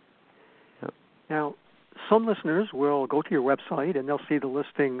 Yep. Now, some listeners will go to your website and they'll see the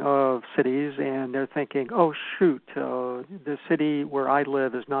listing of cities and they're thinking, oh, shoot, the city where I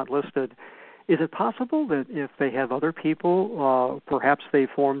live is not listed. Is it possible that if they have other people, perhaps they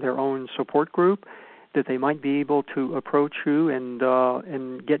form their own support group, that they might be able to approach you and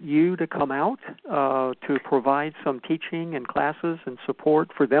get you to come out to provide some teaching and classes and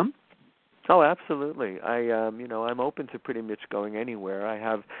support for them? Oh, absolutely. I'm open to pretty much going anywhere. I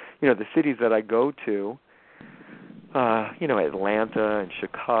have, the cities that I go to, Atlanta and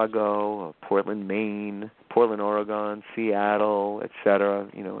Chicago, Portland, Maine, Portland, Oregon, Seattle, etc.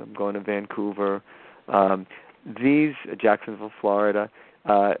 I'm going to Vancouver. Jacksonville, Florida.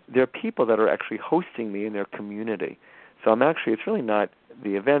 There are people that are actually hosting me in their community. So it's really not,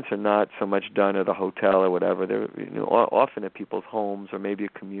 the events are not so much done at a hotel or whatever. They're often at people's homes or maybe a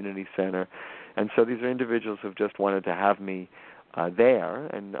community center. And so these are individuals who've just wanted to have me there.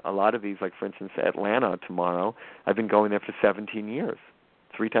 And a lot of these, like for instance, Atlanta tomorrow, I've been going there for 17 years,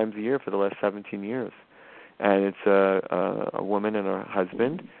 3 times a year for the last 17 years. And it's a woman and her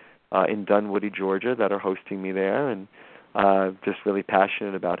husband in Dunwoody, Georgia, that are hosting me there, and just really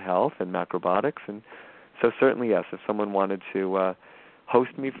passionate about health and macrobiotics. And so certainly, yes, if someone wanted to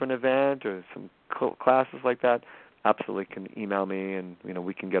host me for an event or some classes like that, absolutely can email me, and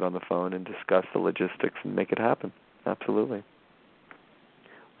we can get on the phone and discuss the logistics and make it happen. Absolutely.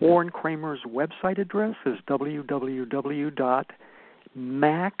 Warren Kramer's website address is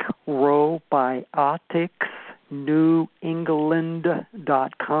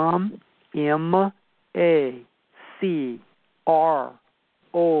www.macrobioticsnewengland.com, MACROBIOTICS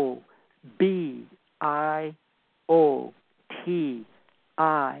OTILLANEGLAND.com.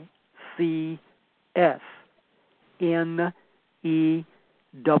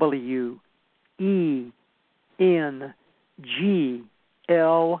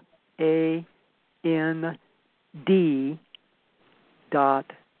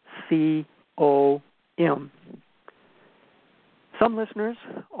 Some listeners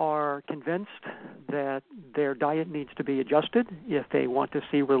are convinced that their diet needs to be adjusted if they want to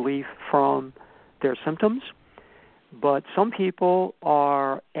see relief from their symptoms, but some people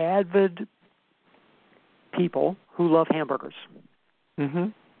are avid people who love hamburgers. Mm-hmm.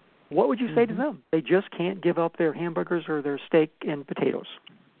 What would you say to them? They just can't give up their hamburgers or their steak and potatoes.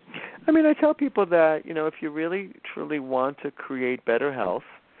 I mean, I tell people that, if you really, truly want to create better health,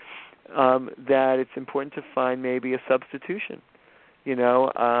 that it's important to find maybe a substitution.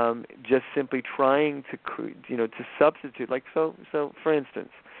 Just simply trying to, to substitute. Like, so for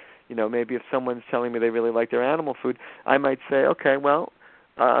instance, maybe if someone's telling me they really like their animal food, I might say, okay, well,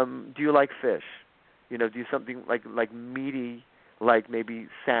 do you like fish? Do something like meaty, like maybe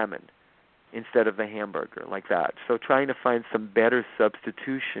salmon instead of the hamburger, like that. So trying to find some better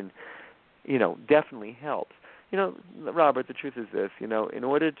substitution, definitely helps. Robert, the truth is this, in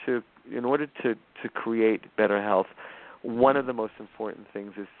order to create better health, one of the most important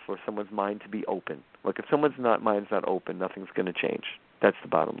things is for someone's mind to be open. Look, if someone's mind's not open, nothing's going to change. That's the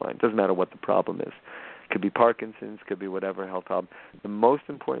bottom line. It doesn't matter what the problem is. It could be Parkinson's, could be whatever health problem. The most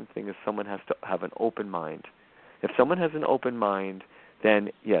important thing is someone has to have an open mind. If someone has an open mind, then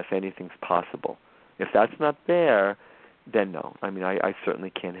yes, anything's possible. If that's not there, then no. I mean, I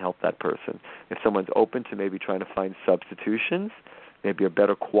certainly can't help that person. If someone's open to maybe trying to find substitutions, maybe a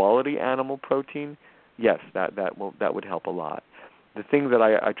better quality animal protein, yes, that would help a lot. The thing that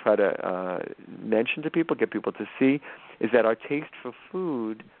I try to mention to people, get people to see, is that our taste for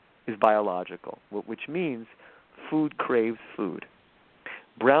food is biological, which means food craves food.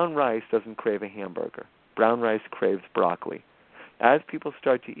 Brown rice doesn't crave a hamburger. Brown rice craves broccoli. As people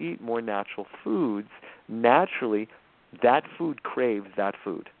start to eat more natural foods, naturally, that food craves that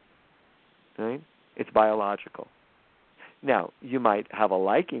food. Right? It's biological. Now, you might have a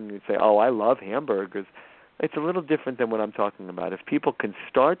liking and say, oh, I love hamburgers. It's a little different than what I'm talking about. If people can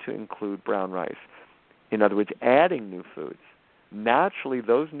start to include brown rice, in other words, adding new foods, naturally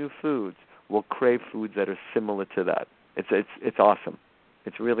those new foods will crave foods that are similar to that. It's awesome.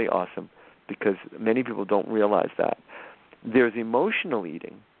 It's really awesome because many people don't realize that. There's emotional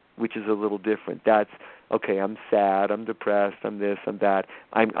eating, which is a little different. That's, okay, I'm sad, I'm depressed, I'm this, I'm that.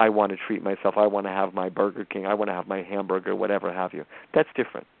 I want to treat myself. I want to have my Burger King. I want to have my hamburger, whatever have you. That's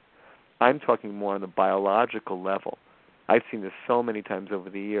different. I'm talking more on the biological level. I've seen this so many times over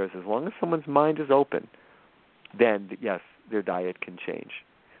the years. As long as someone's mind is open, then, yes, their diet can change.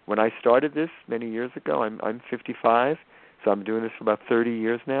 When I started this many years ago, I'm 55, so I'm doing this for about 30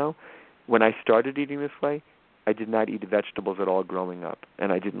 years now. When I started eating this way, I did not eat vegetables at all growing up,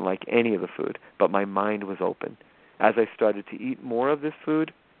 and I didn't like any of the food, but my mind was open. As I started to eat more of this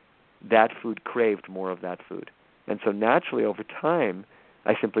food, that food craved more of that food. And so naturally, over time,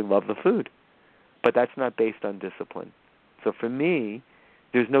 I simply love the food. But that's not based on discipline. So for me,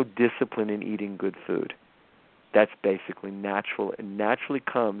 there's no discipline in eating good food. That's basically natural, and naturally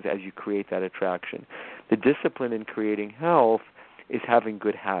comes as you create that attraction. The discipline in creating health is having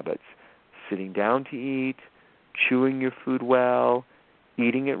good habits, sitting down to eat, chewing your food well,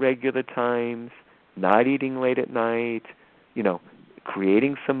 eating at regular times, not eating late at night,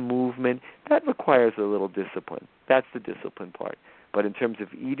 creating some movement. That requires a little discipline. That's the discipline part. But in terms of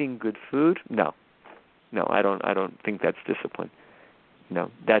eating good food, no, I don't think that's discipline.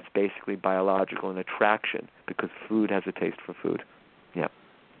 That's basically biological and attraction because food has a taste for food. Yeah.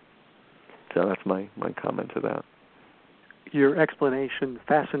 So that's my comment to that. Your explanation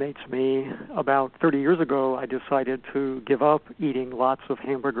fascinates me. About 30 years ago, I decided to give up eating lots of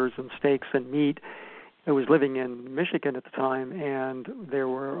hamburgers and steaks and meat. I was living in Michigan at the time, and there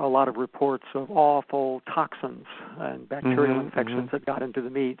were a lot of reports of awful toxins and bacterial infections that got into the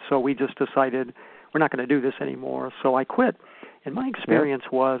meat. So we just decided we're not going to do this anymore. So I quit. And my experience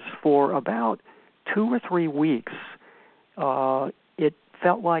was for about 2 or 3 weeks, it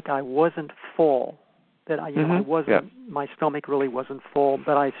felt like I wasn't full. That I wasn't. My stomach really wasn't full,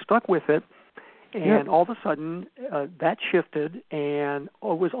 but I stuck with it, and all of a sudden that shifted, and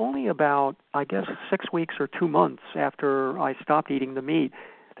it was only about, I guess, 6 weeks or 2 months after I stopped eating the meat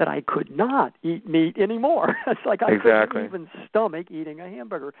that I could not eat meat anymore. It's like I couldn't even stomach eating a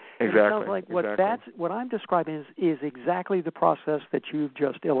hamburger. Exactly. And it sounds like what I'm describing is exactly the process that you've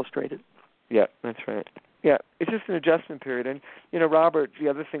just illustrated. Yeah, that's right. Yeah, it's just an adjustment period. And, Robert, the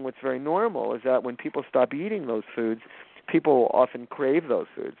other thing what's very normal is that when people stop eating those foods, people often crave those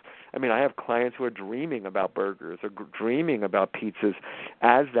foods. I mean, I have clients who are dreaming about burgers or dreaming about pizzas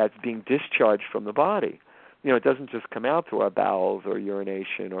as that's being discharged from the body. It doesn't just come out through our bowels or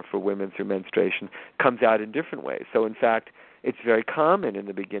urination, or for women through menstruation. It comes out in different ways. So, in fact, it's very common in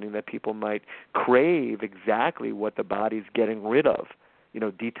the beginning that people might crave exactly what the body's getting rid of,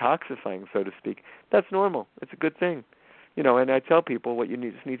 detoxifying, so to speak. That's normal. It's a good thing. And I tell people what you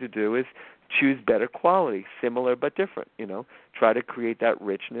just need to do is choose better quality, similar but different. Try to create that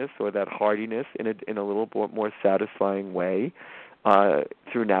richness or that heartiness in a little more satisfying way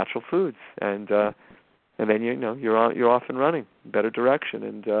through natural foods, and then you're off and running, better direction,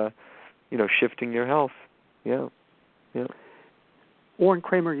 and shifting your health. Yeah. Warren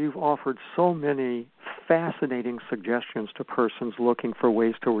Kramer, you've offered so many fascinating suggestions to persons looking for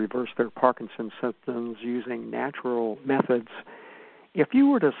ways to reverse their Parkinson's symptoms using natural methods. If you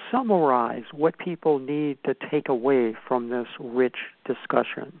were to summarize what people need to take away from this rich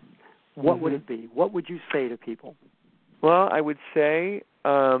discussion, what would it be? What would you say to people? Well, I would say,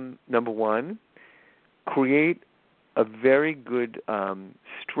 number one, create a very good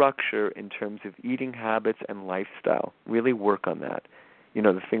structure in terms of eating habits and lifestyle. Really work on that.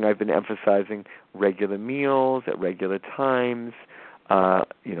 The thing I've been emphasizing, regular meals at regular times,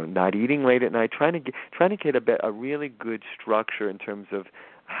 not eating late at night, trying to get a really good structure in terms of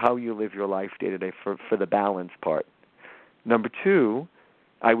how you live your life day to day for the balance part. Number two,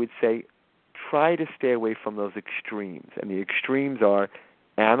 I would say try to stay away from those extremes. And the extremes are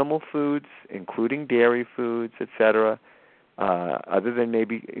animal foods, including dairy foods, etc., other than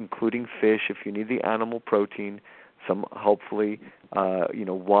maybe including fish if you need the animal protein, some hopefully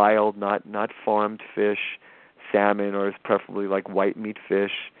wild, not farmed fish, salmon, or preferably like white meat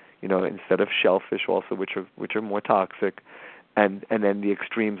fish, instead of shellfish also, which are more toxic, and then the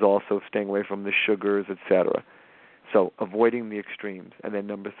extremes also, staying away from the sugars, etc. So avoiding the extremes. And then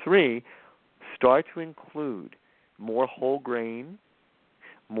number three, start to include more whole grain,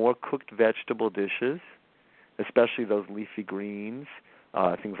 more cooked vegetable dishes, especially those leafy greens,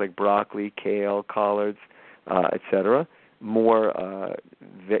 things like broccoli, kale, collards, etc. More,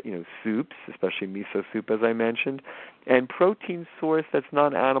 soups, especially miso soup, as I mentioned, and protein source that's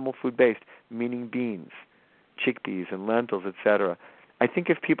non-animal food based, meaning beans, chickpeas, and lentils, etc. I think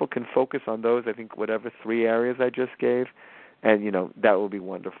if people can focus on those, I think whatever three areas I just gave, and that will be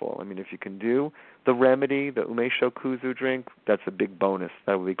wonderful. I mean, if you can do the remedy, the umeshokuzu drink, that's a big bonus.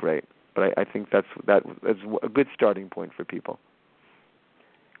 That would be great. But I think that's a good starting point for people.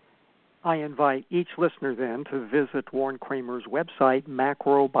 I invite each listener then to visit Warren Kramer's website,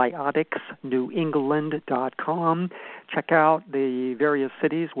 macrobioticsnewengland.com. Check out the various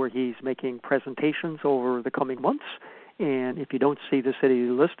cities where he's making presentations over the coming months. And if you don't see the city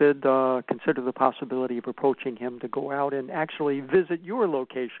listed, consider the possibility of approaching him to go out and actually visit your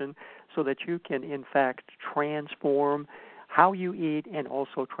location so that you can, in fact, transform how you eat and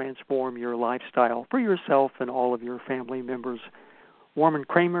also transform your lifestyle for yourself and all of your family members. Warren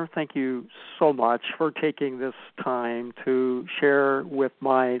Kramer, thank you so much for taking this time to share with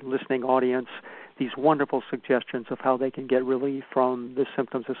my listening audience these wonderful suggestions of how they can get relief from the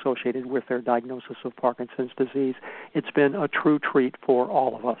symptoms associated with their diagnosis of Parkinson's disease. It's been a true treat for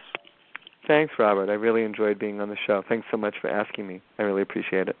all of us. Thanks, Robert. I really enjoyed being on the show. Thanks so much for asking me. I really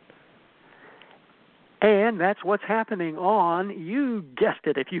appreciate it. And that's what's happening on, you guessed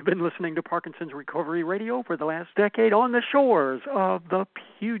it, if you've been listening to Parkinson's Recovery Radio for the last decade, on the shores of the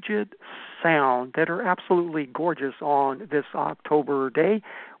Puget Sound that are absolutely gorgeous on this October day,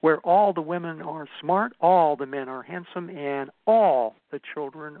 where all the women are smart, all the men are handsome, and all the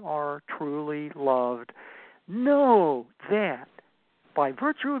children are truly loved. Know that by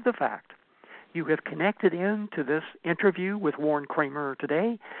virtue of the fact you have connected into this interview with Warren Kramer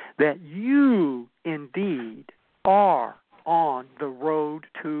today, that you indeed are on the road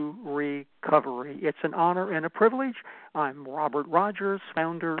to recovery. It's an honor and a privilege. I'm Robert Rogers,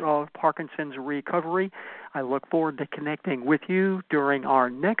 founder of Parkinson's Recovery. I look forward to connecting with you during our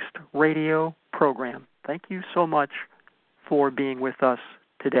next radio program. Thank you so much for being with us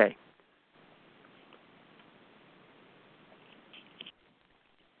today.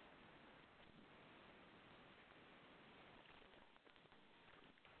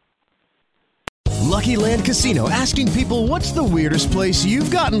 Lucky Land Casino, asking people, what's the weirdest place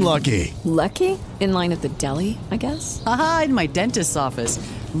you've gotten lucky? Lucky? In line at the deli, I guess? Aha, in my dentist's office.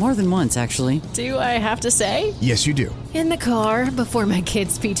 More than once, actually. Do I have to say? Yes, you do. In the car before my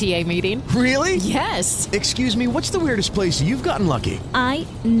kids' PTA meeting. Really? Yes. Excuse me, what's the weirdest place you've gotten lucky? I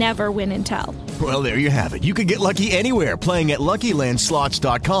never win and tell. Well, there you have it. You can get lucky anywhere, playing at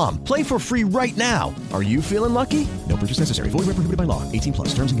LuckyLandSlots.com. Play for free right now. Are you feeling lucky? No purchase necessary. Void where prohibited by law. 18 plus.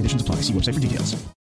 Terms and conditions apply. See website for details.